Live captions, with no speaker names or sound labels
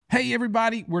Hey,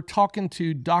 everybody. We're talking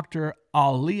to Dr.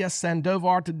 Alyea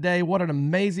Sandovar today. What an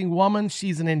amazing woman.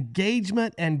 She's an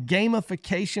engagement and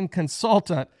gamification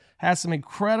consultant. Has some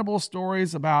incredible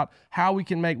stories about how we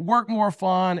can make work more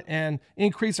fun and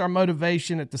increase our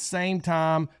motivation at the same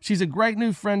time. She's a great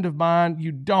new friend of mine.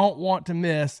 You don't want to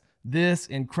miss this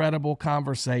incredible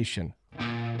conversation.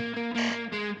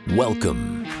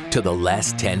 Welcome to The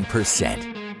Last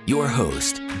 10%. Your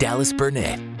host, Dallas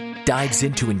Burnett, dives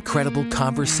into incredible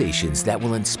conversations that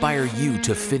will inspire you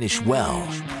to finish well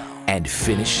and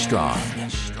finish strong.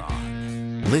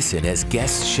 Listen as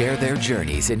guests share their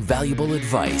journeys and valuable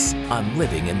advice on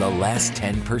living in the last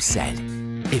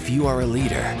 10%. If you are a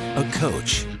leader, a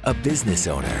coach, a business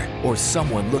owner, or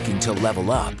someone looking to level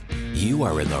up, you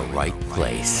are in the right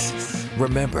place.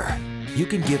 Remember, you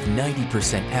can give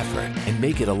 90% effort and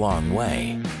make it a long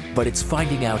way, but it's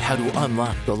finding out how to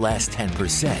unlock the last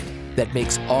 10% that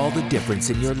makes all the difference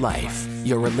in your life,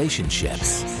 your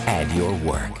relationships, and your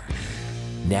work.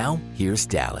 Now, here's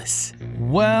Dallas.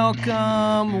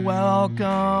 Welcome,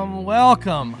 welcome,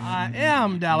 welcome. I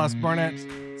am Dallas Burnett,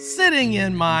 sitting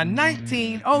in my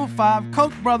 1905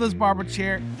 Koch brothers barber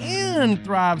chair in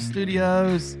Thrive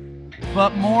Studios.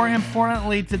 But more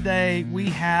importantly today, we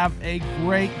have a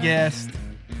great guest.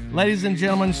 Ladies and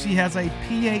gentlemen, she has a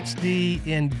PhD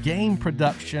in game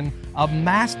production, a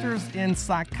master's in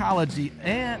psychology,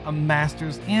 and a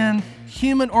master's in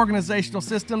human organizational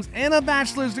systems, and a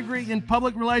bachelor's degree in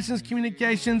public relations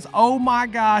communications. Oh my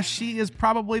gosh, she is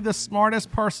probably the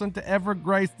smartest person to ever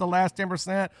grace the last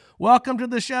 10%. Welcome to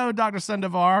the show, Dr.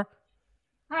 Sandovar.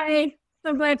 Hi.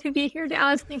 So glad to be here,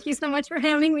 Dallas. Thank you so much for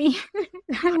having me.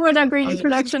 What a great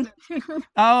introduction.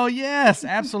 Oh, yes,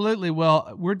 absolutely.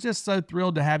 Well, we're just so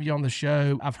thrilled to have you on the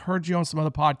show. I've heard you on some other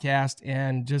podcasts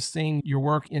and just seen your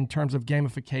work in terms of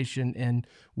gamification, and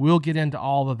we'll get into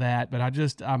all of that. But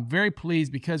I'm very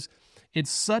pleased because it's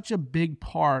such a big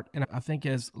part, and I think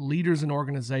as leaders in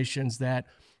organizations that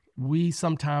we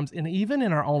sometimes, and even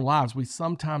in our own lives, we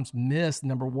sometimes miss,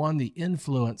 number one, the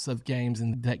influence of games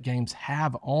and that games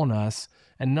have on us.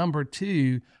 And number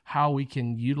two, how we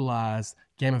can utilize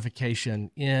gamification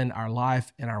in our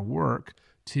life and our work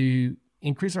to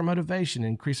increase our motivation,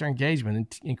 increase our engagement,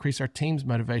 and increase our team's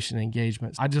motivation and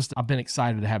engagement. I've been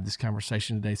excited to have this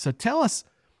conversation today. So tell us,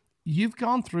 you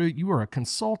were a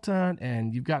consultant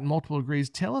and you've gotten multiple degrees.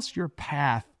 Tell us your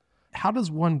path. How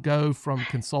does one go from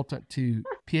consultant to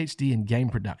PhD in game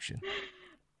production?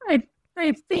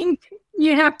 I think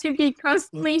you have to be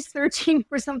constantly searching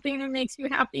for something that makes you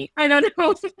happy. I don't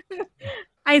know.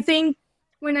 I think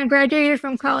when I graduated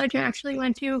from college, I actually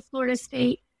went to Florida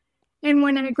State. And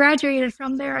when I graduated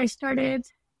from there, I started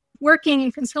working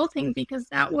in consulting because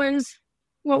that was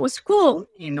what was cool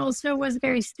and also was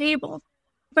very stable.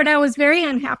 But I was very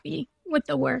unhappy with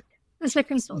the work as a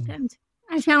consultant.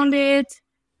 I found it,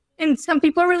 and some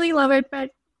people really love it,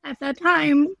 but at that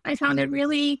time, I found it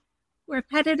really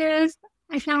repetitive.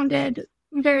 I found it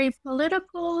very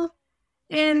political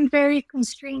and very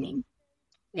constraining.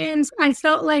 And I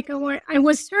felt like I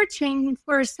was searching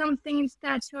for something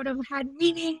that sort of had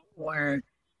meaning or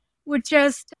would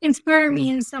just inspire me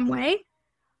in some way.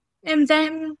 And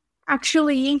then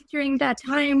actually during that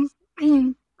time,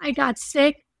 I got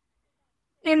sick.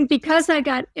 And because I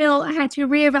got ill, I had to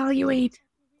reevaluate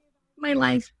my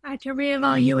life. I had to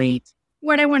reevaluate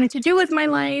what I wanted to do with my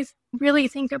life, really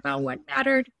think about what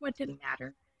mattered, what didn't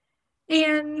matter.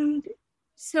 And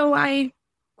so I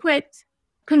quit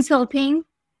consulting.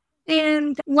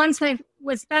 And once I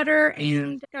was better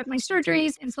and got my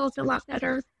surgeries and felt a lot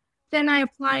better, then I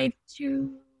applied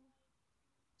to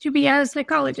be a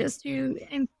psychologist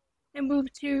and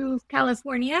moved to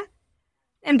California.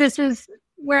 And this is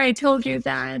where I told you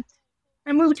that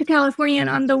I moved to California, and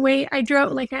on the way I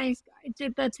drove, I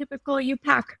did the typical, you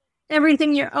pack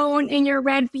everything you own in your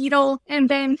red Beetle, and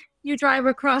then you drive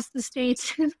across the state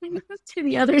to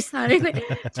the other side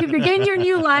to begin your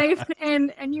new life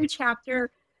and a new chapter.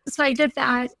 So I did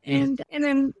that. And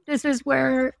then this is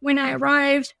where, when I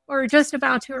arrived, or just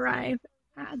about to arrive,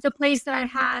 the place that I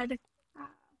had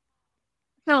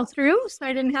fell through. So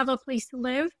I didn't have a place to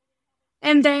live.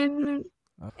 And then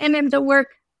the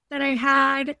work that I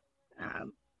had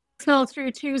fell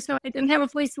through too. So I didn't have a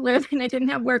place to live and I didn't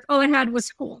have work. All I had was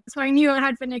school. So I knew I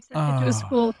had been accepted to a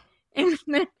school. And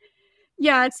then,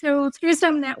 so through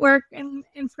some network and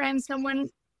friends, someone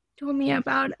told me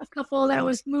about a couple that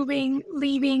was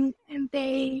leaving, and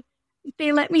they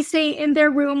let me stay in their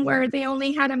room where they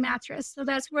only had a mattress. So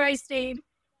that's where I stayed,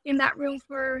 in that room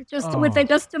for just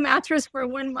a mattress for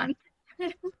 1 month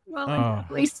while I had a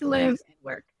place to live and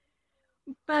work.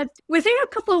 But within a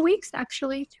couple of weeks,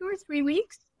 actually, 2 or 3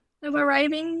 weeks, of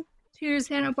arriving to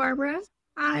Santa Barbara,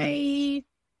 the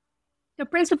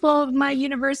principal of my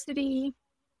university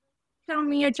found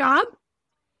me a job.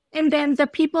 And then the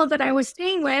people that I was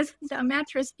staying with, the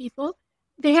mattress people,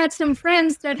 they had some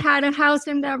friends that had a house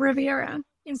in the Riviera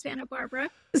in Santa Barbara.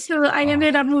 So I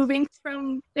ended up moving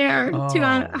from there to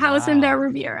a house in the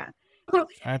Riviera.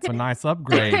 That's a nice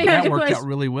upgrade. That worked out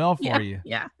really well for you.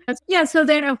 Yeah. So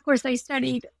then, of course, I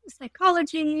studied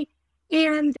psychology,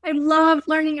 and I love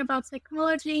learning about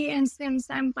psychology. And since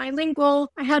I'm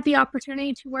bilingual, I had the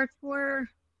opportunity to work for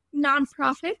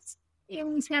nonprofits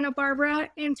in Santa Barbara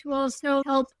and to also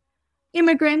help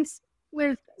immigrants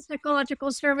with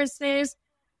psychological services.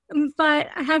 But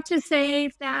I have to say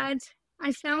that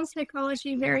I found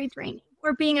psychology very draining,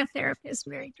 or being a therapist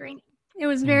very draining. It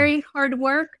was very hard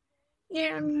work.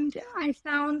 And I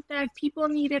found that people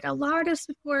needed a lot of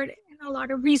support and a lot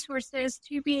of resources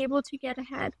to be able to get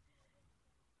ahead.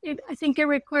 I think it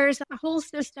requires a whole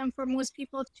system for most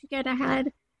people to get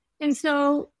ahead. And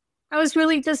so I was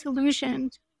really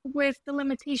disillusioned with the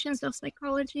limitations of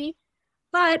psychology.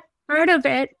 But part of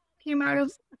it came out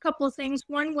of a couple of things.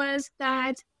 One was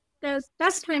that the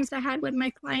best times I had with my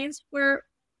clients were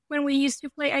when we used to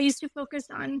play. I used to focus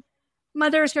on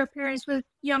mothers or parents with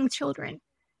young children.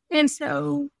 And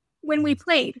so when we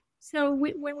played,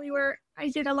 I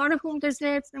did a lot of home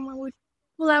visits, and when we would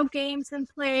pull out games and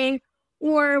play,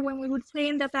 or when we would play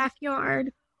in the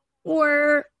backyard,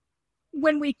 or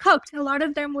when we cooked, a lot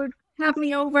of them would have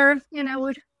me over and I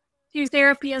would do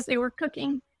therapy as they were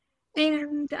cooking.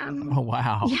 And oh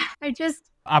wow. Yeah,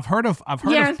 I've heard of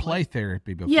play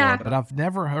therapy before, but I've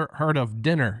never heard of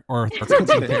dinner or cooking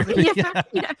therapy.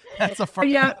 That's a first.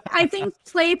 Yeah, I think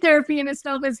play therapy in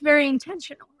itself is very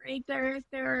intentional, right?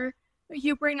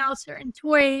 You bring out certain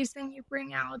toys, and you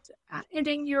bring out, and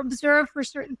then you observe for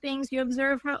certain things. You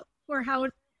observe how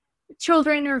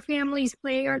children or families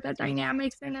play, or the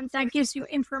dynamics, and then that gives you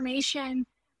information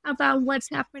about what's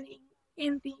happening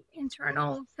in the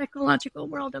internal psychological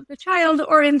world of the child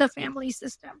or in the family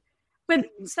system. But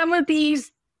some of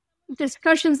these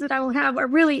discussions that I will have are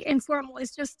really informal.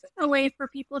 It's just a way for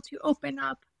people to open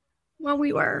up while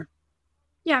we were,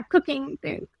 cooking.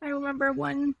 I remember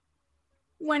one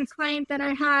client that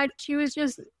I had, she was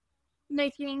just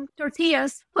making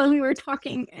tortillas while we were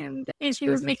talking, and she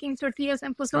was making tortillas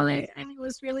and pozole, and it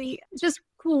was really just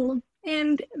cool.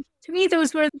 And to me,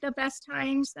 those were the best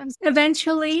times. And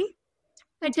eventually,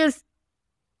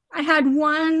 I had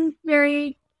one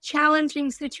very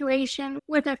challenging situation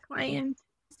with a client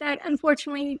that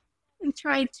unfortunately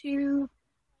tried to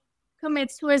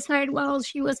commit suicide while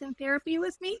she was in therapy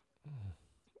with me.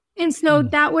 And so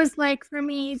that was like, for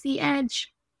me, the end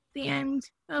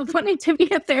of wanting to be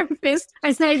a therapist.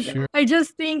 I said, I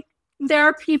just think there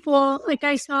are people, like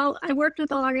I worked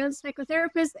with a lot of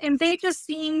psychotherapists, and they just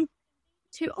seem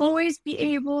to always be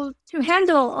able to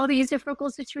handle all these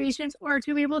difficult situations, or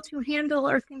to be able to handle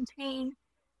or contain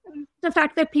the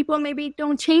fact that people maybe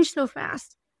don't change so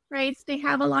fast, right? They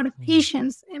have a lot of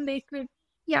patience, and they could,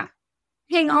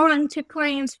 hang on to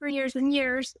clients for years and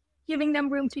years, giving them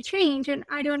room to change. And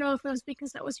I don't know if it was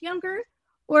because I was younger,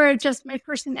 or just my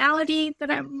personality, that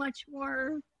I'm much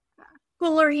more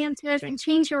goal-oriented and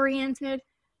change-oriented.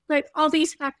 But all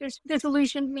these factors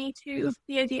disillusioned me to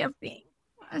the idea of being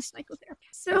a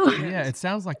psychotherapist. So it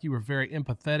sounds like you were very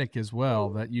empathetic as well,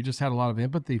 that you just had a lot of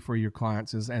empathy for your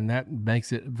clients, and that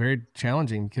makes it very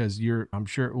challenging, because I'm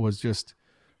sure it was just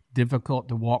difficult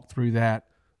to walk through that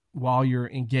while you're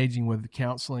engaging with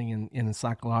counseling and in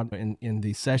psychological in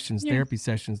these sessions, therapy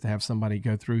sessions. To have somebody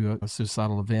go through a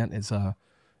suicidal event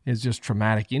is just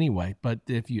traumatic anyway. But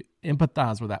if you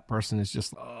empathize with that person, it's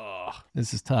just,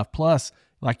 this is tough. Plus,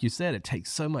 like you said, it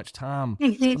takes so much time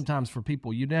sometimes for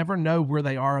people. You never know where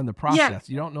they are in the process.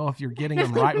 You don't know if you're getting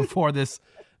them right before this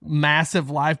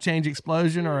massive life change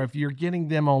explosion, or if you're getting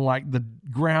them on like the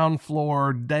ground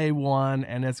floor day one,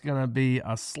 and it's going to be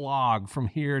a slog from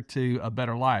here to a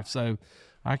better life. So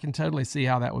I can totally see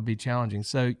how that would be challenging.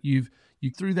 So you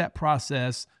through that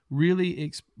process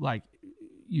really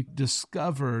you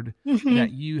discovered that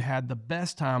you had the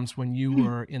best times when you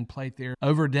were in play therapy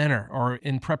over dinner or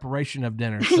in preparation of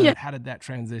dinner. So how did that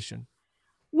transition?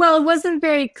 Well, it wasn't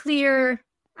very clear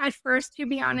at first, to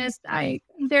be honest.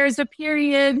 There's a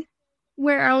period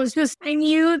where I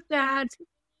knew that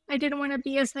I didn't want to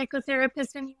be a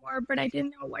psychotherapist anymore, but I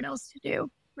didn't know what else to do,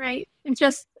 right? And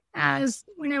just as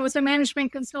when I was a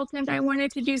management consultant, I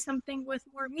wanted to do something with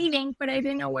more meaning, but I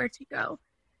didn't know where to go.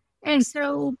 And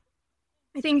so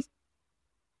I think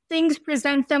things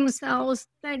present themselves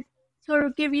that sort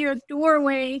of give you a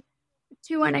doorway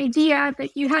to an idea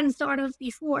that you hadn't thought of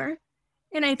before.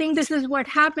 And I think this is what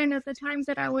happened at the time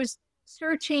that I was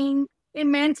searching. It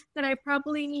meant that I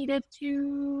probably needed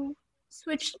to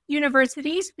switch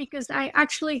universities because I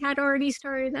actually had already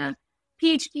started a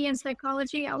PhD in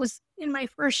psychology. I was in my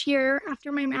first year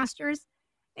after my master's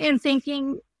and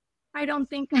thinking, I don't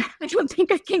think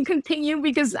I can continue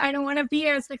because I don't want to be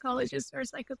a psychologist or a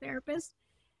psychotherapist.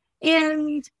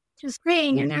 And just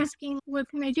praying and asking, what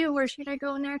can I do? Where should I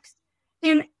go next?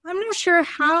 And I'm not sure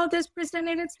how this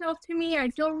presented itself to me. I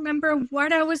don't remember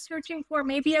what I was searching for.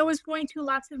 Maybe I was going to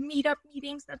lots of meetup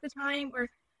meetings at the time,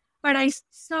 but I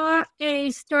saw a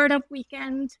startup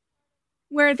weekend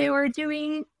where they were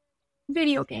doing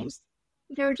video games.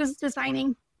 They were just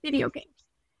designing video games.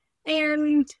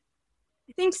 And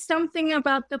I think something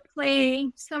about the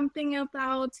play, something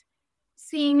about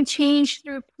seeing change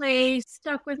through play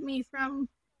stuck with me from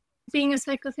being a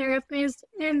psychotherapist.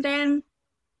 And then,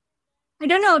 I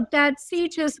don't know, that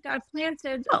seed just got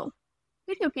planted. Oh,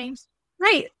 video games.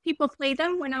 Right. People play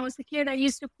them. When I was a kid, I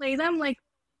used to play them. Like,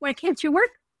 why can't you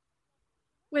work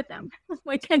with them?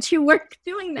 Why can't you work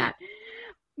doing that?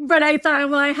 But I thought,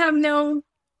 well, I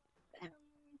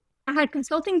had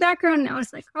consulting background, now a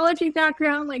psychology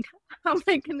background. Like, how am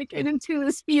I going to get into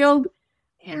this field?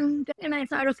 And I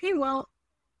thought, okay, well,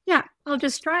 yeah, I'll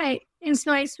just try it. And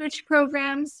so I switched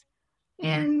programs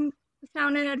and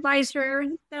found an advisor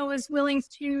that was willing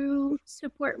to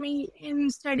support me in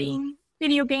studying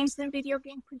video games and video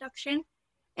game production.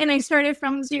 And I started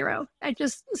from zero. I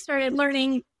just started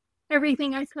learning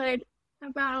everything I could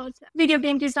about video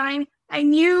game design. I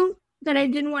knew that I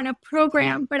didn't want to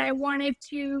program, but I wanted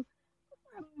to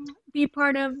be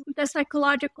part of the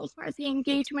psychological part, the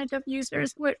engagement of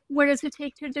users. What does it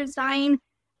take to design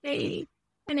an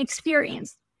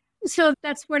experience? So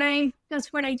that's what I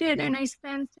did, and I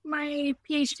spent my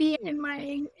PhD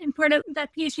and part of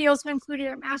that PhD also included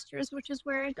a master's, which is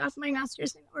where I got my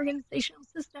master's in organizational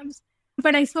systems.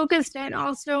 But I focused it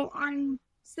also on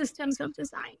systems of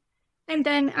design, and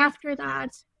then after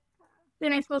that,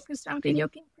 then I focused on video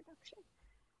game production.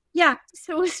 Yeah,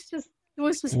 so it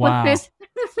was just Wow. like this.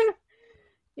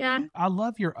 Yeah. I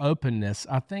love your openness.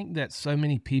 I think that so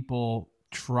many people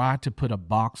try to put a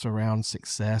box around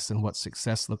success and what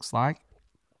success looks like.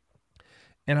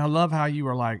 And I love how you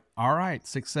were like, all right,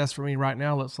 success for me right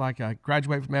now looks like I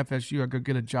graduate from FSU, I go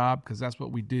get a job because that's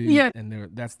what we do. Yeah. And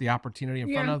that's the opportunity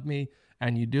in front Yeah. of me.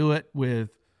 And you do it with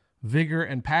vigor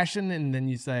and passion. And then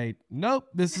you say, nope,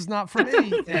 this is not for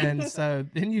me. And so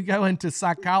then you go into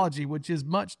psychology, which is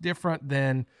much different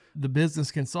than the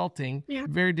business consulting. Yeah.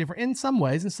 Very different in some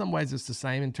ways. In some ways, it's the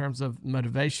same in terms of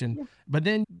motivation. Yeah. But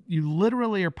then you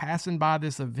literally are passing by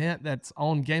this event that's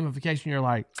on gamification. You're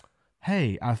like,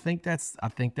 hey, I think that's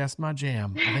my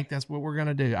jam. I think that's what we're going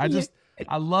to do.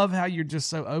 I love how you're just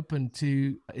so open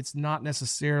to, it's not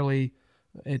necessarily,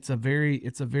 it's a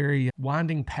very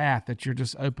winding path that you're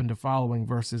just open to following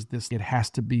versus this, it has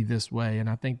to be this way. And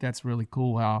I think that's really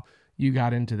cool how you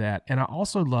got into that. And I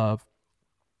also love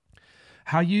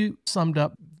how you summed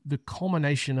up the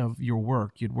culmination of your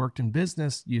work. You'd worked in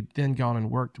business, you'd then gone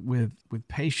and worked with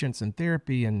patients and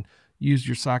therapy and used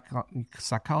your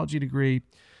psychology degree.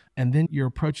 And then you're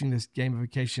approaching this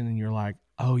gamification and you're like,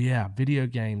 oh yeah, video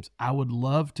games. I would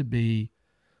love to be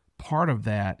part of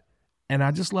that. And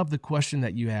I just love the question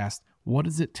that you asked. What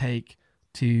does it take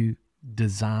to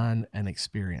design an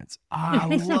experience? I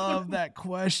love that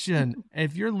question.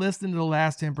 If you're listening to the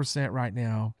last 10% right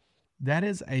now,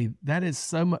 that's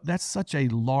such a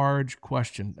large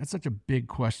question. That's such a big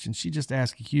question. She just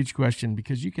asked a huge question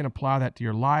because you can apply that to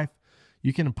your life.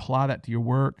 You can apply that to your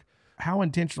work. How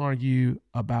intentional are you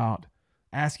about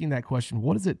asking that question?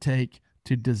 What does it take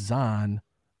to design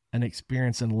an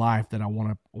experience in life that I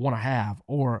want to have,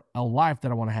 or a life that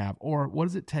I want to have? Or what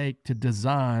does it take to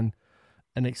design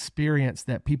an experience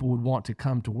that people would want to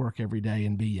come to work every day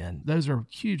and be in? Those are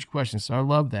huge questions. So I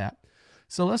love that.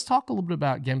 So let's talk a little bit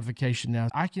about gamification now.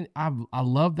 I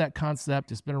love that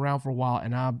concept. It's been around for a while,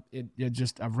 and I've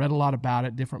read a lot about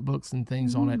it, different books and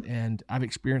things on it, and I've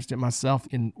experienced it myself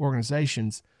in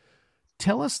organizations.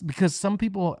 Tell us, because some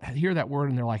people hear that word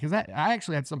and they're like, I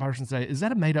actually had some person say, is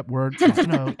that a made up word?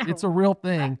 No, it's a real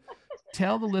thing.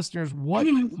 Tell the listeners,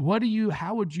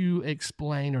 how would you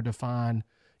explain or define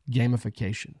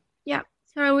gamification? Yeah.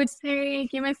 So I would say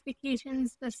gamification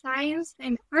is the science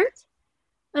and art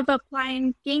of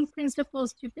applying game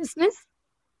principles to business.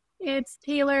 It's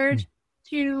tailored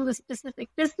to the specific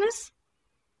business,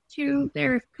 to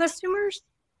their customers,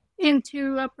 and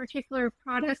to a particular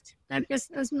product that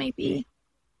business may be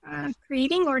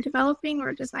creating or developing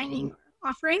or designing or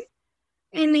offering.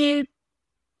 And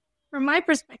from my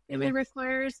perspective, it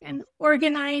requires an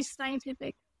organized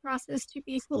scientific process to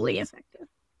be fully effective.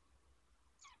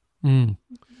 Mm.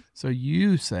 So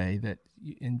you say that,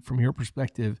 and from your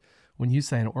perspective, when you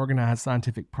say an organized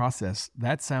scientific process,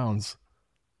 that sounds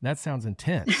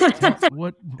intense.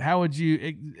 How would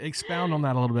you expound on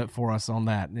that a little bit for us on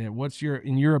that? What's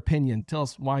in your opinion, tell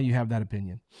us why you have that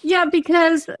opinion. Yeah,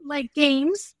 because like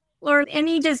games or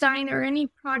any design or any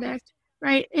product,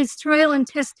 right, it's trial and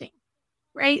testing,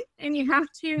 right? And you have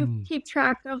to keep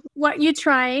track of what you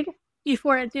tried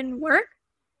before it didn't work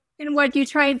and what you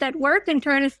tried that worked and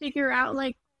trying to figure out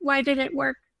like, why did it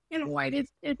work and why did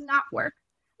it not work?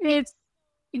 It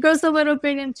goes a little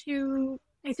bit into,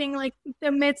 I think, like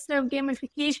the myths of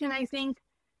gamification. I think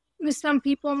some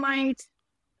people might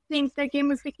think that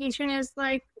gamification is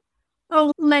like,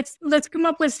 oh, let's come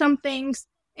up with some things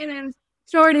and then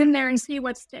throw it in there and see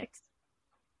what sticks.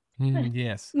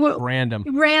 Yes, random,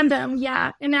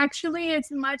 yeah. And actually,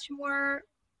 it's much more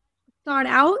thought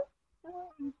out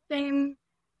than,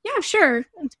 yeah, sure.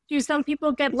 Do some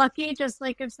people get lucky? Just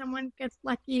like if someone gets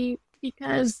lucky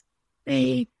because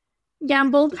they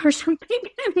gambled or something.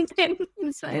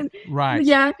 Right.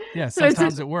 Yeah.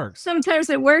 Sometimes it works.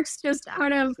 Sometimes it works just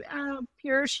out of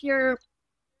pure sheer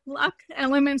luck.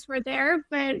 Elements were there,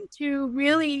 but to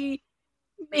really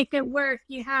make it work,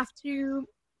 you have to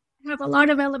have a lot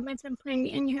of elements in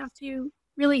play, and you have to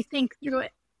really think through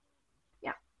it.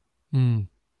 Yeah.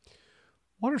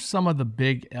 What are some of the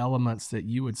big elements that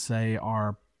you would say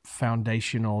are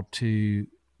foundational to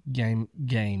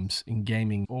games and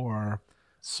gaming, or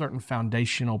certain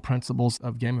foundational principles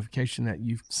of gamification that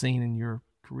you've seen in your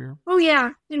career? Oh,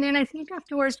 yeah. And then I think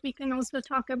afterwards we can also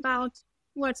talk about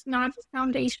what's not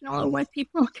foundational or what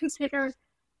people consider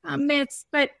myths.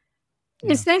 But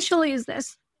essentially is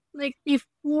this, like,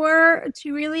 before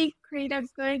to really create a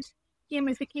good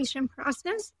gamification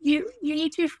process, you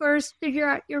need to first figure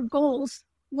out your goals.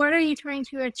 What are you trying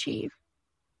to achieve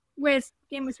with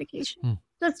gamification?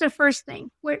 That's the first thing.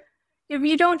 If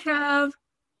you don't have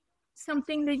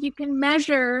something that you can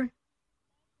measure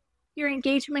your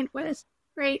engagement with,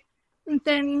 right, and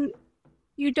then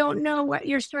you don't know what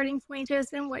your starting point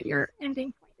is and what your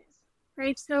ending point is,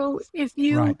 right? So if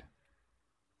you,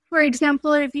 for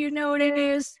example, if you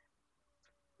notice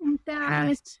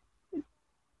that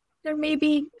there may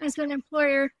be, as an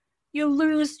employer, you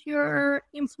lose your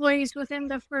employees within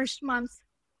the first month,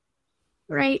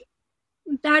 right?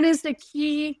 That is the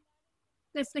key.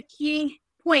 That's the key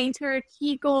point or a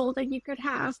key goal that you could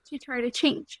have to try to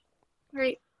change,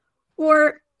 right?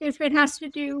 Or if it has to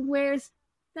do with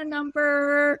the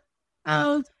number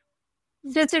of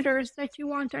visitors that you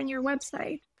want on your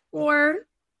website, or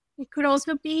it could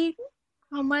also be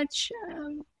how much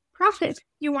profit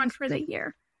you want for the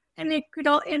year. And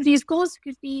and these goals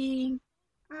could be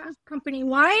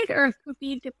company-wide, or it could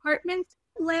be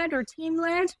department-led or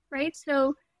team-led, right?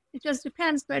 So it just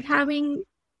depends. But having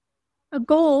a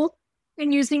goal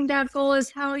and using that goal is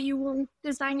how you will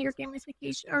design your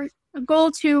gamification, or a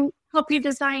goal to help you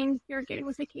design your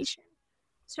gamification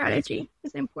strategy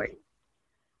is important.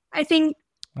 I think.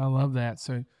 I love that.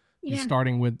 So you're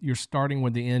starting with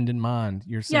the end in mind.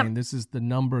 You're saying this is the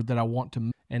number that I want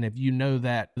to, and if you know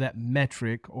that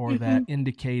metric or that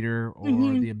indicator or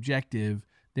the objective,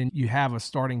 then you have a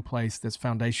starting place that's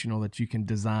foundational that you can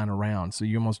design around. So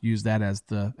you almost use that as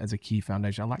a key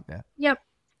foundation. I like that. Yep.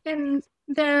 And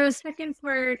the second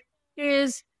part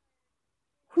is,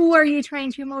 who are you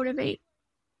trying to motivate,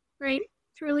 right?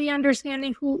 Truly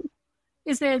understanding who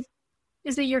is it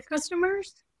your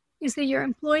customers? Is it your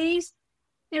employees?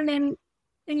 And then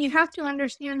you have to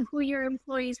understand who your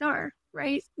employees are,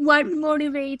 right? What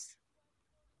motivates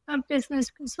a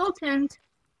business consultant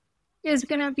is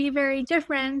going to be very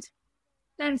different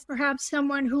than perhaps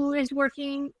someone who is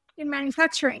working in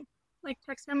manufacturing, like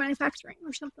textile manufacturing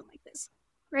or something like this,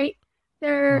 right?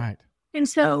 And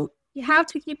so you have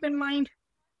to keep in mind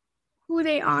who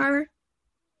they are,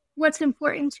 what's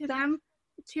important to them,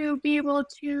 to be able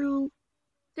to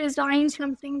design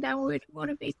something that would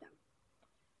motivate them.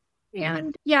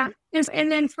 And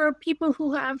and then for people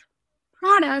who have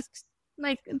products,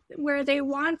 like where they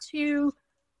want to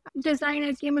design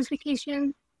a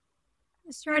gamification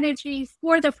strategy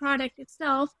for the product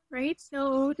itself, right?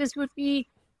 So this would be,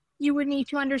 you would need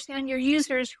to understand your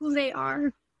users, who they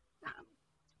are,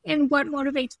 and what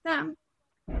motivates them.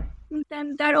 And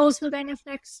then that also then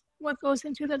affects what goes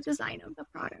into the design of the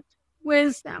product.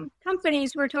 With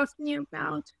companies, we're talking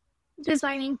about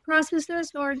designing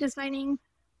processes or designing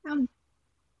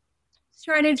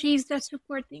strategies that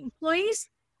support the employees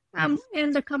and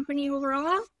the company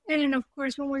overall. And then, of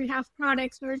course, when we have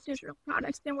products or digital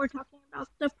products, then we're talking about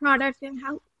the product and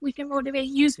how we can motivate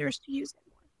users to use it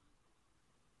more.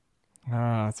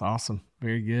 Ah, that's awesome.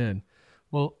 Very good.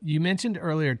 Well, you mentioned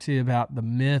earlier too about the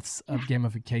myths of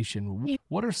gamification.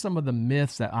 What are some of the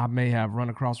myths that I may have run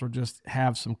across or just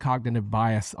have some cognitive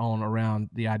bias on around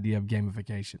the idea of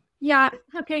gamification? Yeah.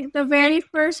 Okay. The very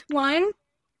first one,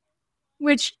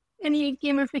 which any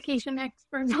gamification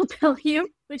expert will tell you,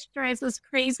 which drives us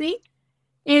crazy,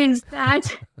 is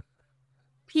that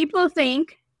people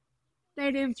think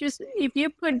that if you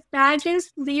put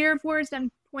badges, leaderboards,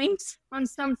 and points on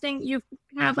something, you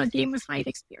have a gamified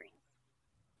experience.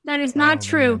 That is not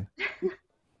true. Man.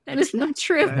 That is not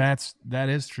true. That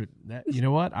is true. You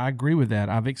know what? I agree with that.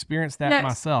 I've experienced that Yes.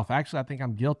 myself. Actually, I think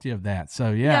I'm guilty of that.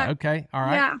 So yeah. Okay. All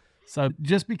right. Yeah. So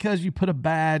just because you put a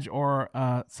badge or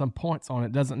some points on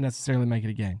it doesn't necessarily make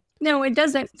it a game. No, it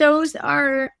doesn't. Those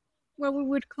are what we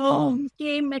would call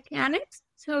game mechanics.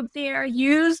 So they are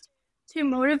used to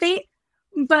motivate,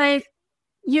 but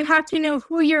you have to know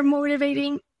who you're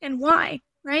motivating and why,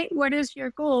 right? What is your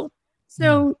goal?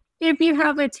 So if you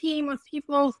have a team of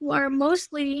people who are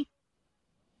mostly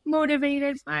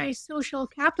motivated by social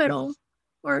capital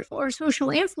or social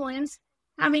influence,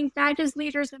 having badges,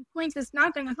 leaders, and points is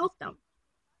not going to help them.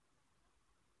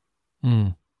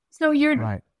 So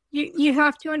right. You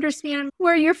have to understand who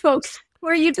are your folks, who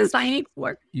are you designing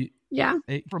for?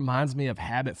 It reminds me of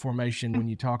habit formation when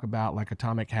you talk about like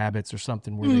Atomic Habits or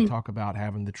something where they talk about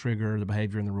having the trigger, the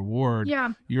behavior, and the reward.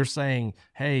 Yeah. You're saying,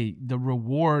 hey, the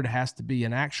reward has to be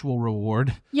an actual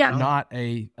reward, not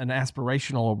an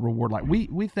aspirational reward. Like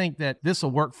we think that this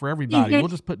will work for everybody. We'll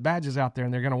just put badges out there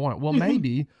and they're going to want it. Well,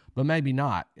 maybe, but maybe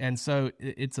not. And so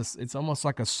it's almost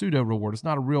like a pseudo reward. It's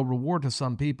not a real reward to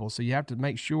some people. So you have to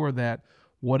make sure that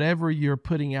whatever you're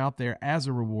putting out there as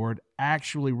a reward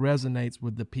actually resonates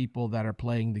with the people that are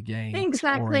playing the game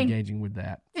or engaging with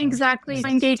that. So, exactly.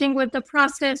 Engaging with the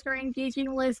process or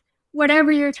engaging with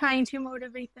whatever you're trying to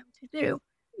motivate them to do.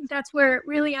 That's where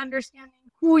really understanding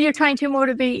who you're trying to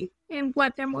motivate and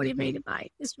what they're motivated by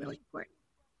is really important.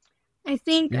 I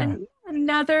think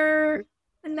another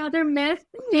myth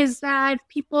is that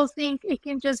people think it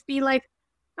can just be like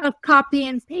a copy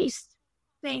and paste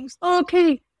things.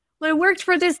 Okay, well, it worked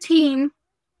for this team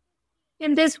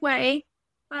in this way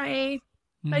by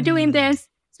doing this.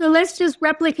 So let's just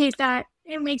replicate that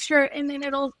and make sure, and then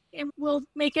we'll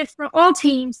make it for all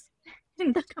teams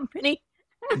in the company.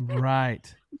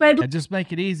 Right. But just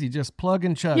make it easy. Just plug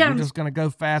and chug. We're just going to go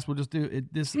fast. We'll just do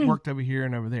it. This worked over here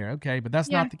and over there. Okay. But that's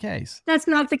not the case. That's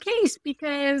not the case,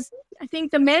 because I think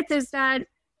the myth is that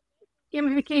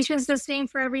gamification is the same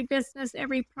for every business,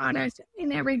 every product,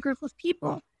 and every group of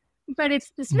people. But it's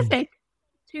specific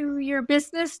to your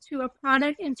business, to a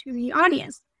product, and to the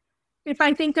audience. If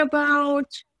I think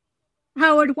about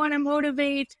how I would want to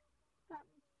motivate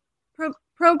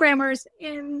programmers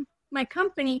in my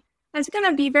company, that's going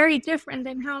to be very different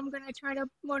than how I'm going to try to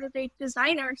motivate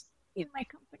designers in my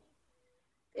company.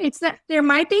 It's that there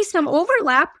might be some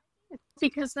overlap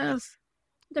because of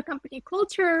the company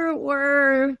culture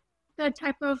or the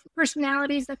type of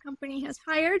personalities the company has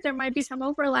hired. There might be some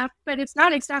overlap, but it's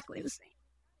not exactly the same.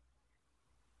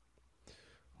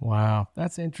 Wow,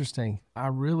 that's interesting. I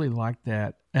really like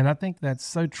that. And I think that's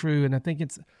so true. And I think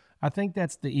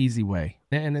that's the easy way.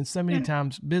 And then so many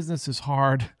times business is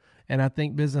hard. And I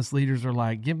think business leaders are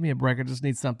like, give me a break. I just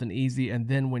need something easy. And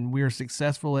then when we're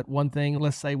successful at one thing,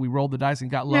 let's say we rolled the dice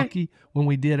and got lucky when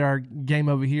we did our game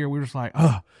over here, we're just like,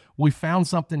 oh, we found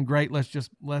something great. Let's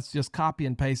just copy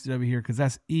and paste it over here because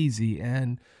that's easy.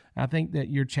 And I think that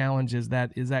your challenge is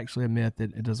that is actually a myth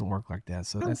that it doesn't work like that.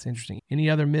 So that's interesting. Any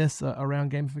other myths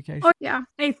around gamification? Oh, yeah.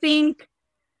 I think,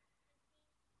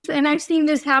 and I've seen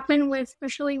this happen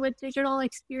especially with digital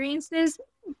experiences,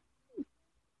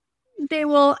 they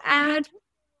will add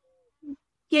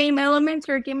game elements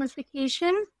or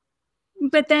gamification,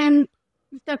 but then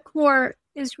the core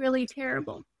is really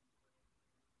terrible.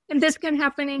 And this can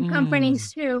happen in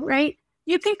companies too, right?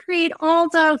 You can create all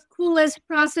the coolest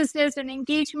processes and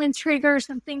engagement triggers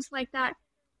and things like that.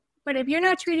 But if you're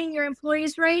not treating your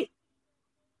employees right,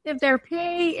 if their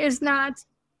pay is not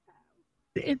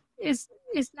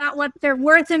what they're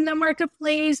worth in the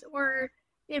marketplace, or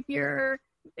if you're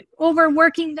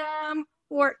overworking them,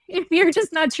 or if you're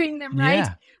just not treating them right,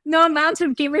 no amount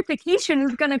of gamification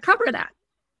is going to cover that.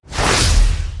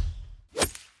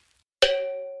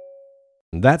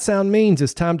 That sound means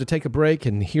it's time to take a break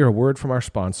and hear a word from our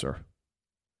sponsor.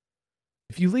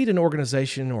 If you lead an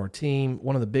organization or a team,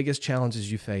 one of the biggest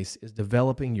challenges you face is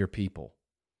developing your people.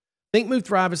 Think Move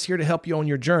Thrive is here to help you on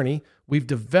your journey. We've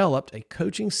developed a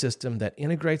coaching system that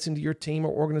integrates into your team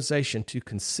or organization to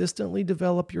consistently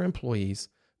develop your employees,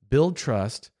 build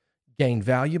trust, gain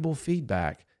valuable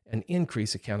feedback, and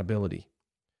increase accountability.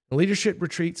 Leadership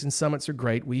retreats and summits are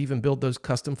great. We even build those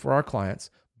custom for our clients,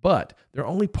 but they're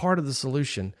only part of the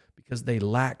solution because they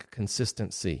lack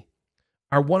consistency.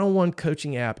 Our one-on-one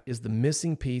coaching app is the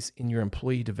missing piece in your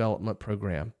employee development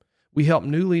program. We help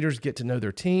new leaders get to know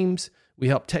their teams. We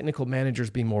help technical managers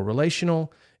be more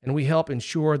relational, and we help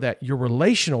ensure that your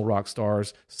relational rock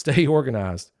stars stay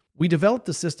organized. We developed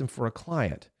the system for a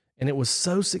client, and it was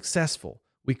so successful.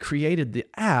 We created the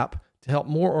app to help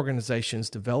more organizations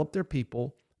develop their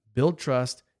people, build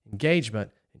trust,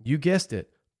 engagement, and you guessed it,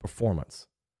 performance.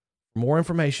 For more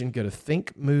information, go to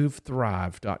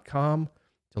thinkmovethrive.com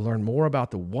to learn more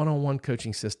about the one-on-one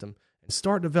coaching system and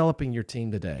start developing your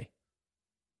team today.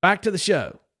 Back to the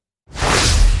show.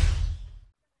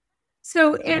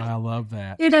 So I love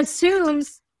that. It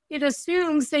assumes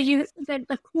that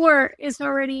the core is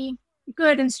already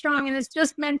good and strong, and it's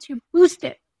just meant to boost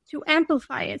it, to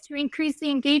amplify it, to increase the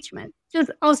engagement.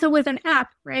 Just also with an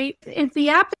app, right? If the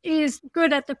app is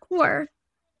good at the core,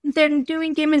 then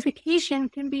doing gamification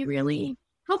can be really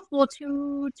helpful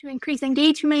to increase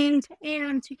engagement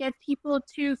and to get people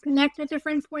to connect at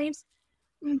different points.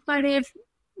 But if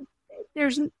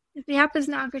the app is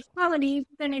not good quality,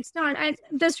 then it's not.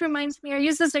 This reminds me, I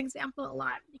use this example a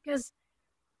lot because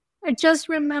I just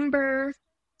remember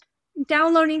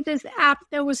downloading this app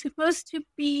that was supposed to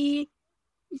be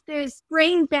this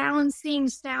brain balancing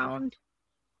sound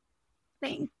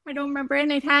thing. I don't remember.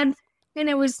 And it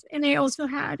also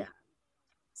had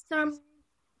some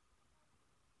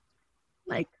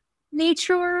like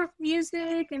nature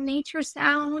music and nature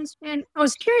sounds. And I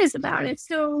was curious about it.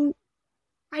 So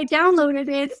I downloaded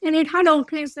it, and it had all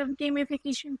kinds of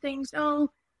gamification things. Oh,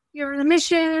 you're on a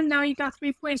mission. Now you got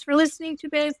 3 points for listening to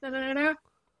this. Da, da, da, da.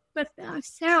 But the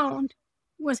sound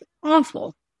was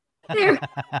awful. There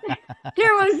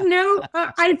was no.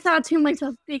 I thought to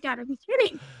myself, they gotta be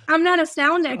kidding. I'm not a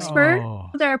sound expert. Oh.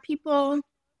 There are people.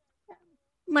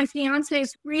 My fiance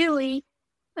is really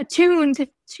attuned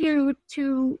to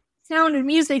sound and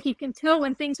music. You can tell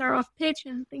when things are off pitch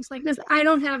and things like this. I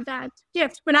don't have that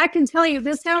gift, but I can tell you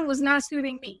this sound was not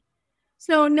soothing me.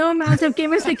 So no amount of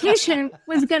gamification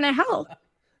was going to help.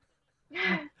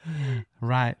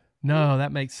 Right. No,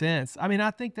 that makes sense. I mean,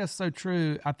 I think that's so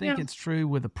true. I think it's true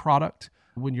with a product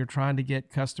when you're trying to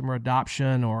get customer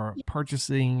adoption or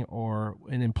purchasing or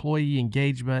an employee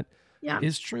engagement. Yeah.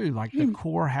 It's true. Like the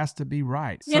core has to be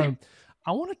right. So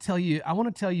I want to tell you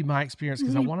my experience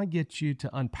because I want to get you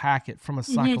to unpack it from a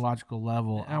psychological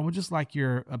level. I would just like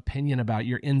your opinion about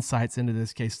your insights into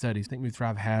this case study. Think Move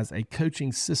Thrive has a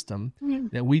coaching system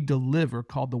that we deliver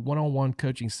called the one-on-one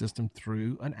coaching system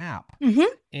through an app.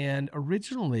 And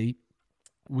originally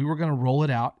we were going to roll it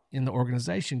out in the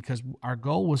organization because our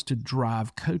goal was to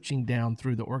drive coaching down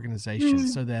through the organization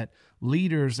so that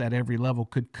leaders at every level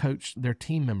could coach their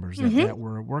team members that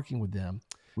were working with them.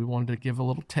 We wanted to give a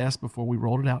little test before we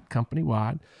rolled it out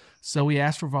company-wide. So we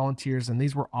asked for volunteers, and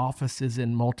these were offices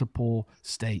in multiple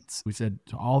states. We said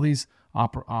to all these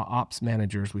ops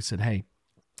managers, we said, hey,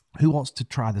 who wants to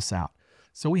try this out?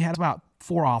 So we had about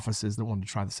 4 offices that wanted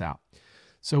to try this out.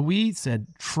 So we said,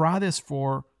 try this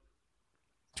for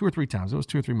 2 or 3 times. It was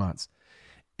 2 or 3 months.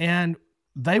 And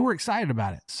they were excited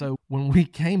about it. So when we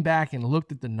came back and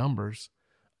looked at the numbers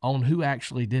on who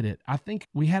actually did it, I think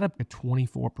we had up to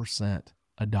 24%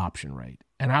 adoption rate.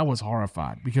 And I was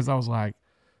horrified because I was like,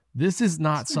 this is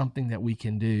not something that we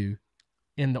can do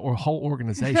in the whole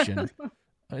organization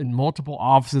in multiple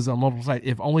offices on multiple sites.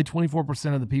 If only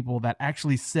 24% of the people that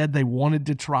actually said they wanted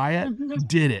to try it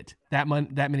did it that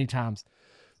many times.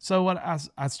 So what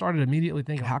I started immediately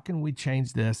thinking, how can we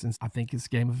change this? And I think it's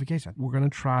gamification. We're going to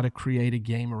try to create a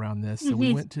game around this. So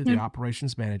we went to the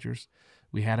operations managers.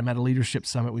 We had them at a leadership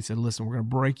summit. We said, listen, we're going to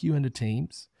break you into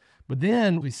teams. But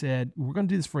then we said, we're going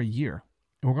to do this for a year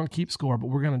and we're going to keep score, but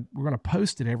we're going to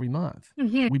post it every month.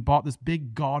 We bought this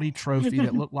big gaudy trophy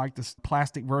that looked like this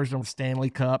plastic version of a Stanley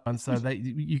Cup. And so that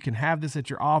you can have this at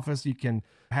your office. You can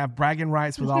have bragging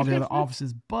rights with all the other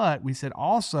offices. But we said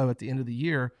also at the end of the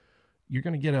year, you're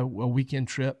going to get a weekend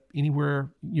trip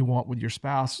anywhere you want with your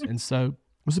spouse. And so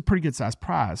it was a pretty good sized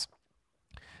prize.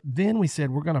 Then we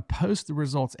said, we're going to post the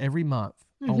results every month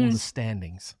on the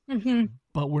standings.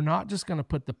 But we're not just going to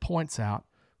put the points out.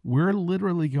 We're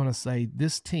literally going to say,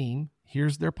 this team,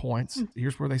 here's their points,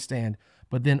 here's where they stand.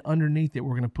 But then underneath it,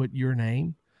 we're going to put your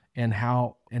name and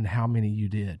how many you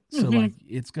did. So like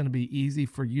it's going to be easy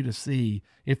for you to see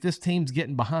if this team's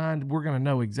getting behind, we're going to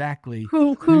know exactly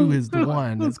who is the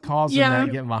one that's causing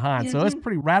that getting behind. So it's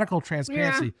pretty radical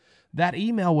transparency. That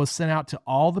email was sent out to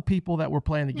all the people that were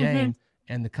playing the game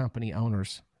and the company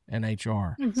owners. and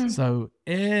HR. Mm-hmm. So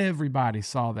everybody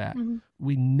saw that. Mm-hmm.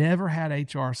 We never had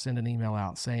HR send an email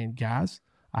out saying, guys,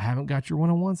 I haven't got your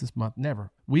one-on-ones this month. Never.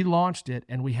 We launched it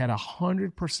and we had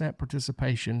 100%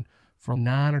 participation for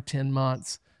 9 or 10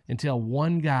 months until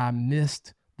one guy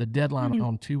missed the deadline Mm-hmm.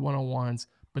 on 2 one-on-ones,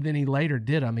 but then he later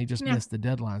did them. He just Yeah. missed the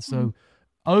deadline. So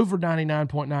over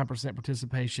 99.9%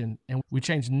 participation, and we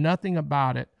changed nothing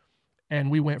about it. And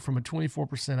we went from a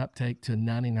 24% uptake to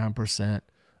 99%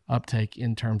 uptake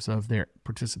in terms of their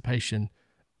participation.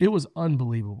 It was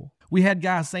unbelievable. We had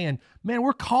guys saying, man,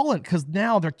 we're calling, because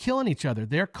now they're killing each other.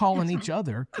 They're calling each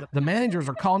other. The managers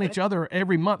are calling each other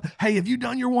every month. Hey, have you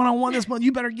done your one-on-one this month?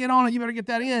 You better get on it. You better get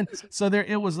that in. So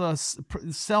it was a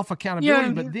self-accountability,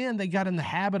 Yeah. but then they got in the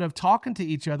habit of talking to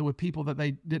each other with people that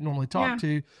they didn't normally talk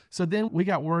to. So then we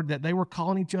got word that they were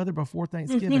calling each other before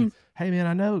Thanksgiving. Hey, man,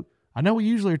 I know we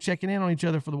usually are checking in on each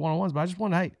other for the one-on-ones, but I just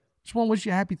want to wish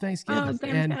you a happy Thanksgiving. Oh,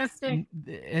 fantastic.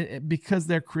 And because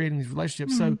they're creating these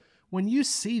relationships. So when you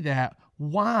see that,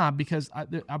 why? Because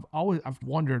I've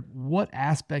wondered what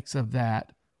aspects of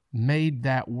that made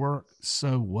that work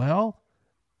so well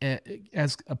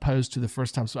as opposed to the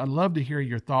first time. So I'd love to hear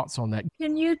your thoughts on that.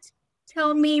 Can you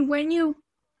tell me when you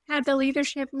had the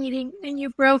leadership meeting and you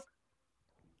broke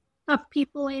up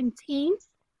people in teams?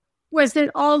 Was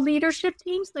it all leadership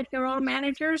teams? Like they're all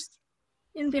managers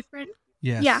in different?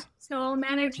 Yes. Yeah. So all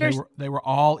managers. They were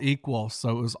all equal.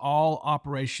 So it was all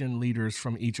operation leaders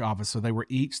from each office. So they were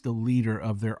each the leader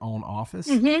of their own office.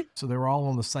 Mm-hmm. So they were all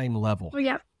on the same level. Oh,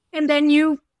 yeah. And then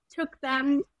you took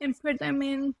them and put them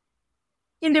in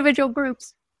individual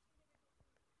groups,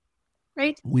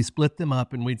 right? We split them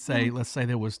up and we'd say, let's say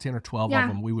there was 10 or 12 of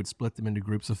them. We would split them into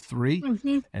groups of 3.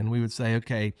 Mm-hmm. And we would say,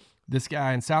 okay, this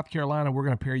guy in South Carolina, we're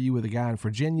going to pair you with a guy in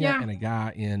Virginia and a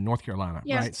guy in North Carolina,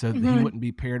 right? So he wouldn't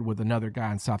be paired with another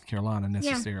guy in South Carolina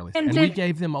necessarily. And we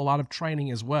gave them a lot of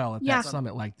training as well at that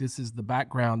summit. Like, this is the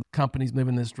background. Companies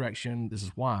moving this direction. This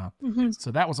is why. Mm-hmm.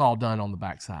 So that was all done on the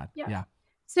backside. Yeah.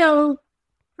 So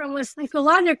from a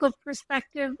psychological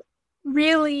perspective,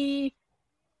 really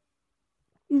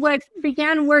what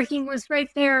began working was right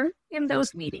there in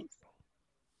those meetings.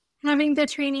 Having the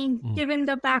training, given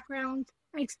the background,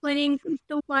 explaining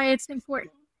why it's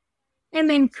important, and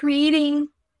then creating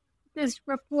this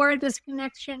rapport, this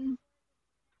connection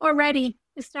already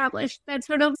established that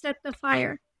sort of set the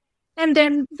fire. And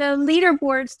then the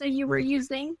leaderboards that you were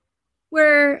using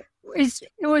it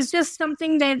was just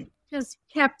something that just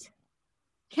kept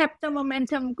the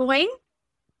momentum going.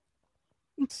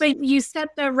 But you set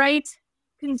the right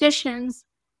conditions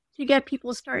to get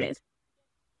people started.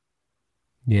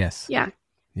 Yes. Yeah.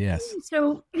 Yes.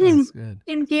 So That's good.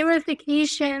 In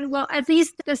gamification, well, at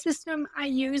least the system I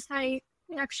use, I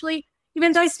actually,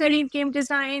 even though I studied game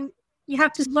design, you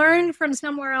have to learn from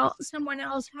someone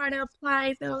else how to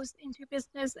apply those into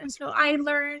business. And so I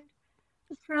learned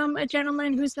from a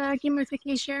gentleman who's a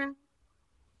gamification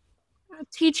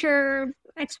teacher,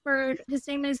 expert. His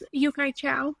name is Yukai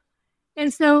Chow.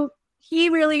 And so he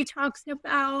really talks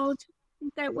about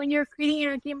that when you're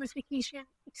creating a gamification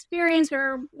experience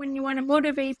or when you want to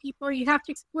motivate people, you have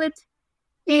to split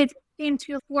it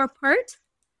into 4 parts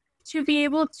to be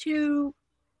able to,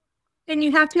 and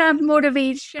you have to have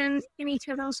motivation in each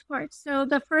of those parts. So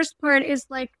the first part is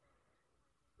like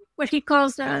what he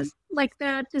calls like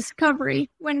the discovery,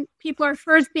 when people are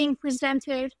first being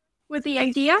presented with the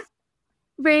idea.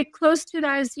 Very close to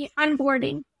that is the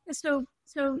onboarding. So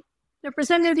they're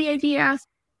presented the idea,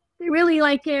 they really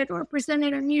like it, or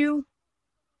presented a new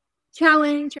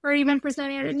challenge, or even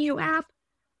presented a new app,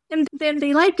 and then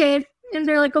they like it, and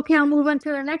they're like, okay, I'll move on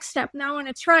to the next step. Now I want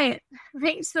to try it,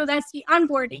 right? So that's the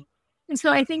onboarding. And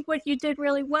so I think what you did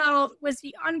really well was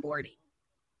the onboarding.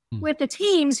 With the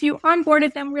teams, you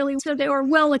onboarded them really so they were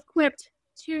well equipped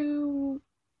to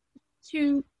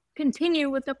continue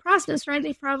with the process, right?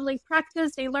 They probably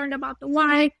practiced, they learned about the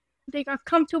why, they got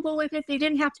comfortable with it, they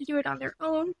didn't have to do it on their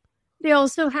own. They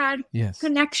also had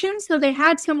connections, so they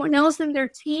had someone else in their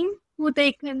team who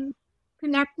they can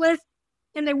connect with,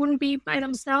 and they wouldn't be by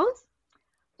themselves.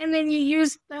 And then you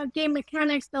use the game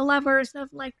mechanics, the levers of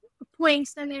like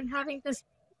points, and then having this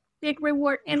big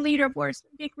reward and leaderboards,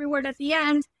 big reward at the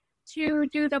end to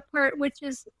do the part which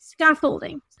is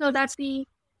scaffolding. So that's the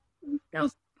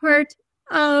part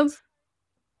of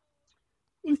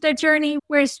the journey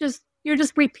where it's just you're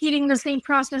just repeating the same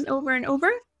process over and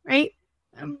over, right?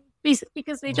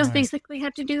 Because they just basically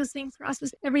had to do the same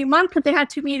process every month, but they had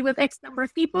to meet with X number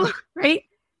of people, right?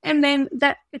 And then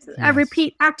that it's a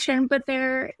repeat action, but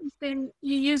then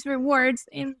you use rewards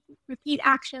in repeat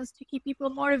actions to keep people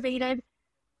motivated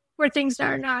for things that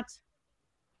are not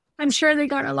I'm sure they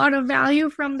got a lot of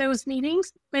value from those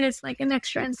meetings, but it's like an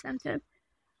extra incentive.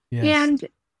 Yes.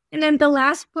 And then the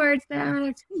last part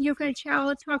that Yuka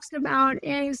Chow talks about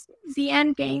is the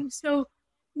end game. So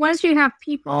once you have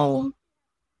people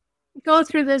go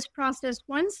through this process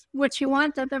once, what you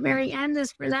want at the very end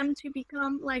is for them to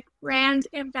become like brand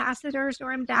ambassadors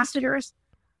or ambassadors.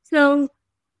 So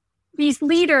these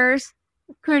leaders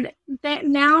could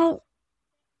now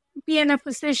be in a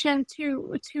position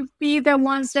to be the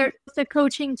ones that the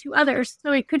coaching to others.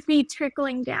 So it could be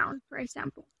trickling down, for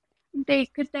example. They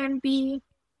could then be,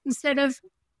 instead of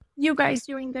you guys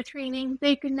doing the training,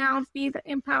 they could now be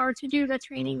empowered to do the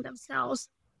training themselves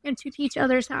and to teach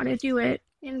others how to do it,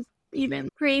 and even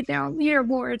create their own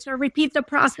leaderboards or repeat the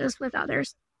process with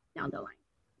others down the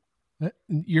line.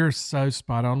 You're so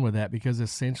spot on with that, because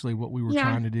essentially what we were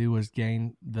trying to do was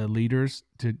gain the leaders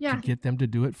to get them to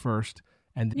do it first.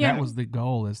 And that was the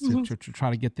goal, is to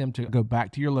try to get them to go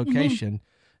back to your location.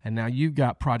 And now you've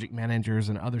got project managers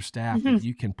and other staff that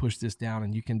you can push this down,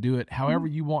 and you can do it however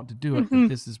you want to do it. But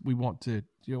this is, we want to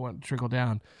trickle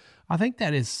down. I think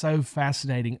that is so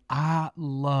fascinating. I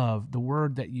love the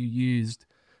word that you used,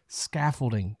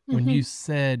 scaffolding, when you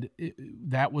said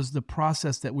that was the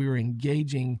process that we were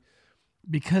engaging,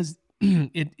 because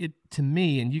it to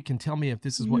me, and you can tell me if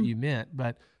this is what you meant,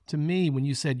 but to me, when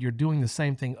you said you're doing the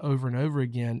same thing over and over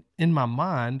again, in my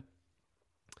mind,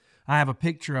 I have a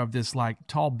picture of this like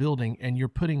tall building, and you're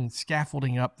putting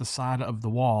scaffolding up the side of the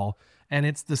wall. And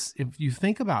it's this, if you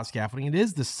think about scaffolding, it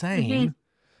is the same,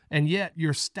 and yet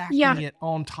you're stacking it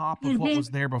on top of what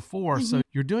was there before. So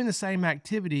you're doing the same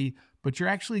activity, but you're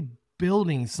actually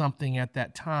building something at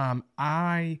that time.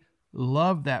 I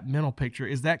love that mental picture.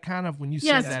 Is that kind of, when you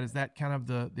said that, is that kind of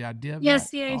the idea of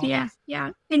that? The idea.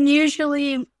 Yeah. And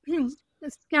usually the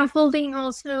scaffolding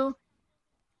also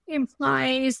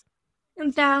implies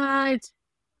that,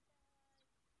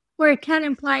 or it can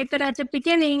imply that at the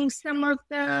beginning, some of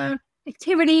the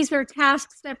activities or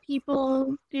tasks that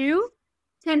people do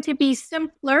tend to be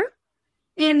simpler.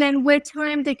 And then with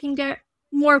time, they can get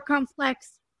more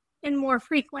complex and more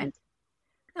frequent.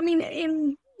 I mean,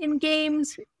 in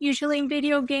games, usually in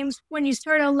video games, when you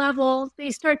start a level,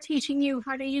 they start teaching you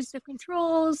how to use the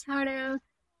controls, how to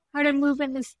move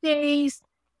in the space,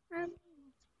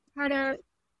 how to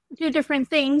do different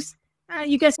things.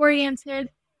 You get oriented,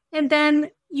 and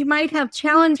then you might have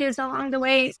challenges along the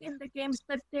way in the games,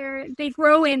 but they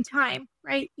grow in time,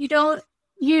 right? You don't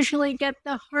usually get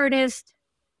the hardest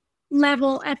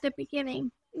level at the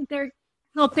beginning. They're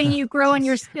helping you grow in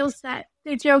your skill set.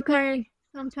 The joke I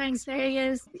sometimes say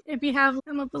is, if you have,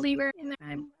 I'm a believer and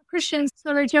I'm a Christian,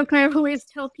 so the joke I always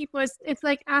tell people is, it's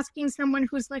like asking someone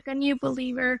who's like a new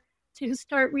believer to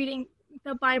start reading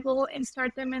the Bible and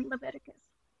start them in Leviticus.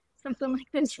 Something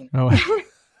like this. Oh.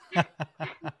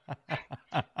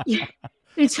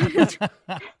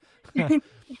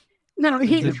 No,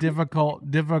 it's a difficult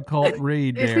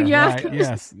read there. Right?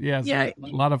 Yes. Yeah. A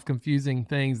lot of confusing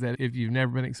things that if you've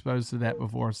never been exposed to that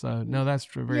before. So no, that's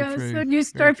true. Very true. So you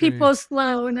start people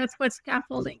slow, and that's what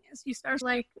scaffolding is. You start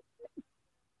like,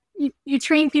 you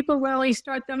train people well, you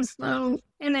start them slow,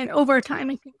 and then over time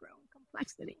it can grow in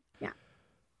complexity. Yeah.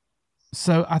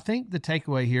 So I think the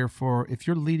takeaway here, for if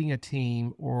you're leading a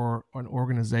team or an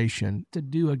organization, to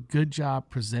do a good job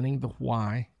presenting the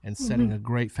why and setting a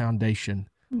great foundation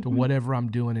to whatever I'm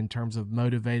doing in terms of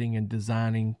motivating and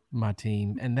designing my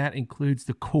team. And that includes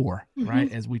the core,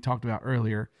 right? As we talked about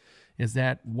earlier, is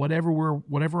that whatever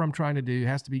I'm trying to do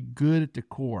has to be good at the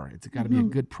core. It's got to be a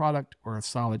good product or a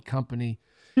solid company.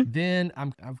 Then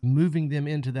I'm moving them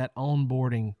into that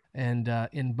onboarding. And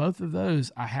in both of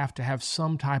those, I have to have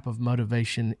some type of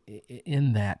motivation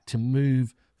in that to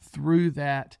move through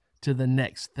that to the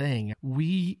next thing.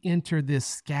 We enter this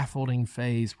scaffolding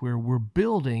phase where we're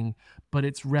building, but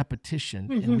it's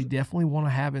repetition. And we definitely want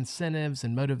to have incentives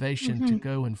and motivation to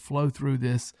go and flow through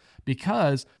this,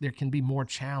 because there can be more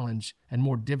challenge and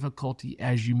more difficulty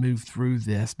as you move through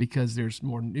this, because there's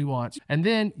more nuance. And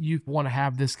then you want to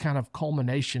have this kind of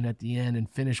culmination at the end and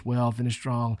finish well, finish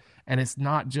strong. And it's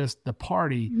not just the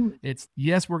party. It's,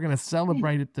 yes, we're going to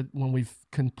celebrate it when we've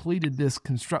completed this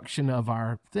construction of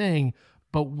our thing,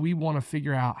 but we want to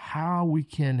figure out how we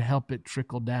can help it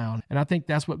trickle down. And I think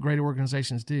that's what great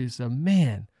organizations do. So,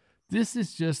 man, this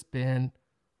has just been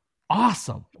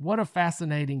awesome. What a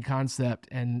fascinating concept.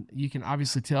 And you can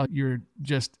obviously tell you're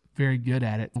just very good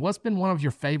at it. What's been one of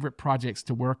your favorite projects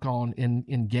to work on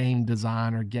in game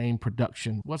design or game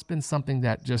production? What's been something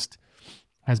that just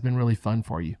has been really fun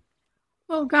for you?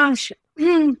 Oh, gosh.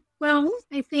 Well,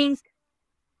 I think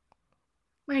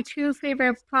my two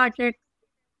favorite projects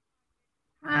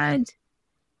had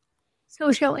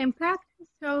social impact.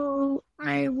 So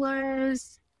I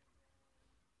was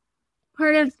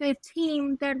part of the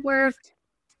team that worked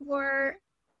for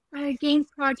a game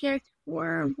project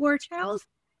for War Child,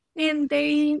 and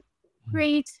they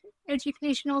create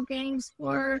educational games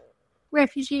for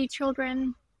refugee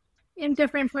children in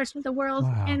different parts of the world.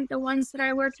 Wow. And the ones that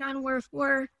I worked on were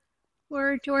for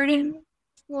Jordan,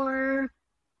 for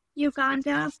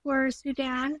Uganda, for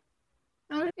Sudan.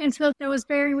 And so that was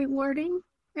very rewarding.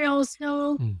 I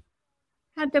also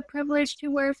had the privilege to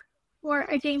work for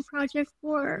a game project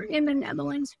in the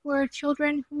Netherlands for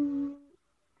children who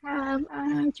have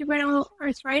juvenile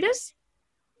arthritis.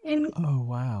 And Oh,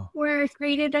 wow. where I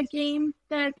created a game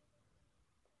that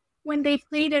when they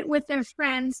played it with their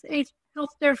friends, it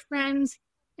helped their friends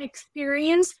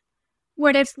experience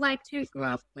what it's like to grow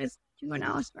up with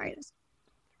juvenile arthritis.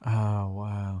 Oh,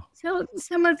 wow. So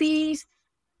some of these,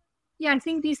 I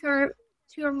think these are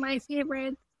two of my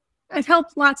favorites. I've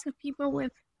helped lots of people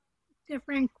with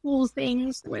different cool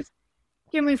things, with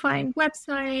gamifying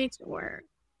websites or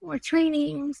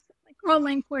trainings, like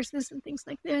online courses and things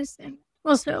like this, and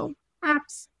also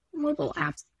apps, mobile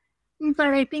apps. But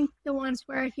I think the ones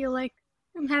where I feel like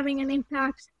I'm having an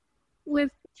impact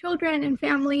with children and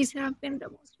families have been the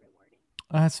most rewarding.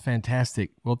 That's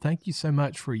fantastic. Well, thank you so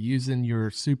much for using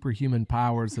your superhuman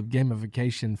powers of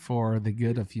gamification for the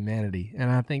good of humanity.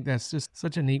 And I think that's just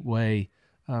such a neat way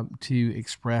to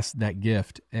express that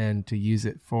gift and to use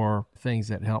it for things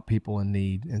that help people in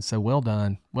need. And so well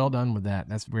done. Well done with that.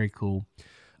 That's very cool.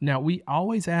 Now, we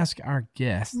always ask our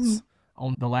guests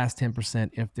on the last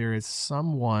 10% if there is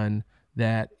someone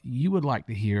that you would like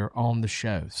to hear on the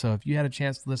show. So if you had a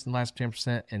chance to listen to the last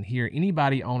 10% and hear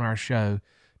anybody on our show,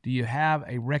 do you have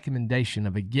a recommendation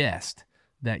of a guest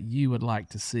that you would like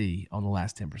to see on the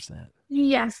last 10%?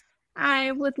 Yes,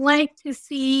 I would like to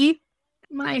see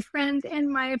my friend and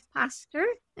my pastor,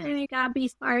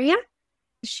 Gamification.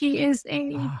 She is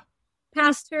a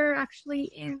pastor actually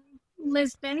in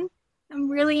Lisbon. I'm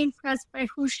really impressed by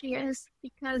who she is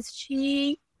because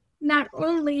she not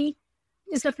only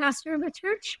is a pastor of a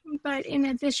church, but in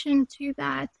addition to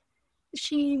that,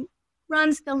 she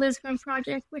runs the Lisbon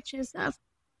Project, which is a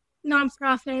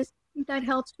nonprofit that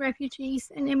helps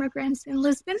refugees and immigrants in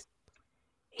Lisbon.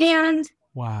 And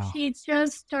she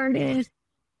just started,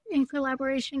 in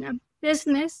collaboration,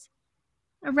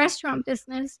 a restaurant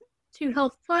business to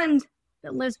help fund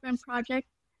the Lisbon Project.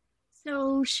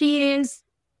 So she is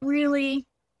really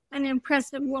an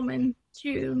impressive woman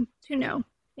to know.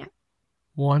 Yeah.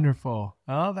 Wonderful.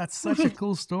 Oh, that's such a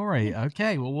cool story.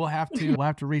 Okay, well we'll have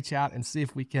to reach out and see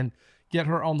if we can get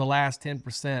her on the last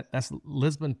 10%. That's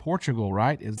Lisbon, Portugal,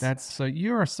 right? So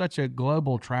you are such a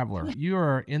global traveler. You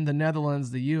are in the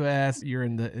Netherlands, the US, you're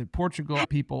in the Portugal,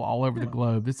 people all over the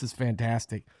globe. This is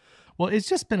fantastic. Well, it's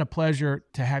just been a pleasure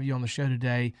to have you on the show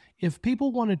today. If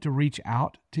people wanted to reach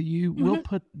out to you, we'll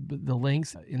put the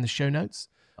links in the show notes,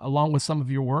 along with some of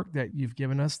your work that you've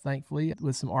given us, thankfully,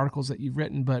 with some articles that you've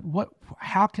written. But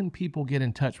how can people get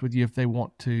in touch with you if they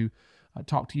want to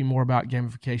talk to you more about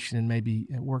gamification and maybe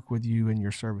work with you and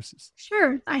your services?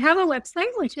 Sure. I have a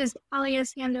website, which is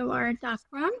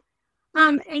alyeasandovar.com.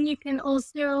 And you can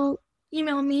also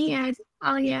email me at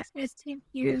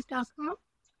alyea@thankyou.com.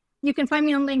 You can find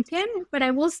me on LinkedIn, but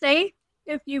I will say,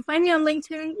 if you find me on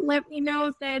LinkedIn, let me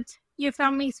know that you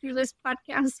found me through this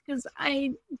podcast, because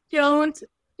I don't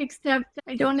accept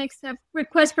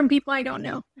requests from people I don't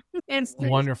know.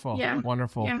 Wonderful. Yeah.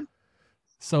 Wonderful. Yeah.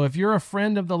 So if you're a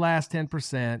friend of the last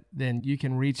 10%, then you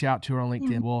can reach out to her on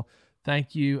LinkedIn. Well,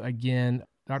 thank you again,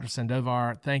 Dr.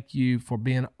 Sandovar. Thank you for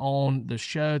being on the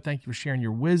show. Thank you for sharing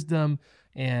your wisdom.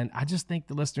 And I just think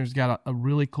the listeners got a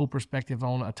really cool perspective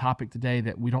on a topic today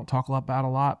that we don't talk about a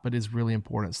lot, but is really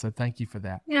important. So thank you for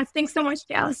that. Yeah, thanks so much,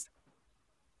 Dallas.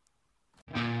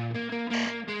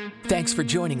 Thanks for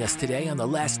joining us today on The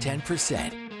Last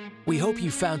 10%. We hope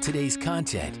you found today's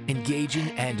content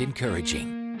engaging and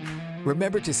encouraging.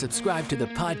 Remember to subscribe to the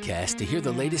podcast to hear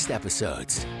the latest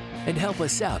episodes, and help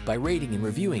us out by rating and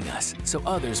reviewing us so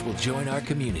others will join our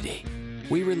community.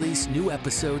 We release new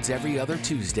episodes every other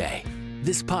Tuesday.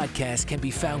 This podcast can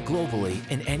be found globally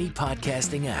in any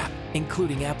podcasting app,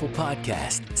 including Apple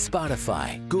Podcast,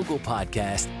 Spotify, Google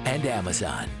Podcast, and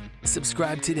Amazon.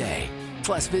 Subscribe today.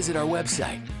 Plus, visit our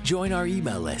website, join our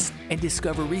email list, and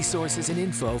discover resources and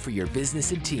info for your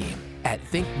business and team at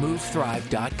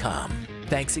thinkmovethrive.com.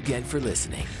 Thanks again for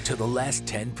listening to The Last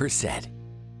 10%.